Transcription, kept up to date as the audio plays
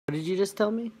did you just tell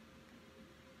me?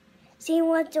 He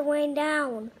wants to lay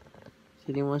down.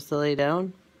 Said he wants to lay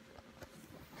down?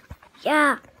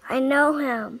 Yeah, I know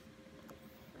him.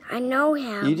 I know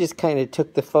him. You just kind of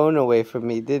took the phone away from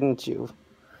me, didn't you?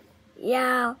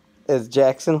 Yeah. Is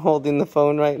Jackson holding the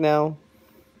phone right now?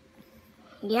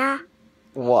 Yeah.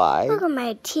 Why? Look at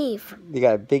my teeth. You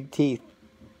got big teeth.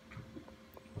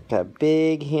 Got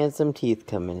big, handsome teeth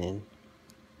coming in.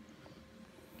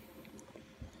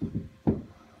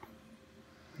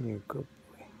 You're a good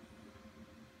boy.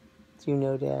 Do you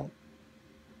know that?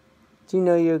 Do you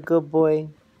know you're a good boy?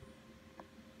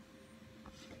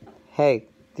 Hey,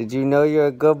 did you know you're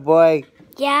a good boy?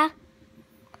 Yeah.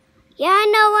 Yeah, I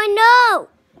know. I know.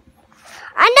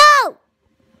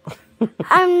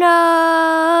 I know.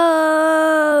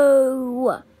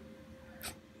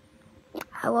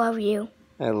 I love you.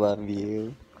 I love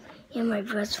you. You're my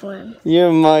best friend.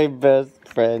 You're my best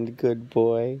friend, good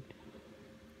boy.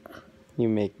 You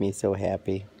make me so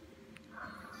happy.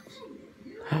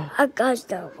 I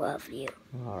gotta love you.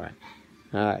 All right.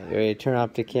 You ready to turn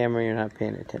off the camera? You're not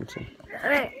paying attention. All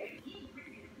right.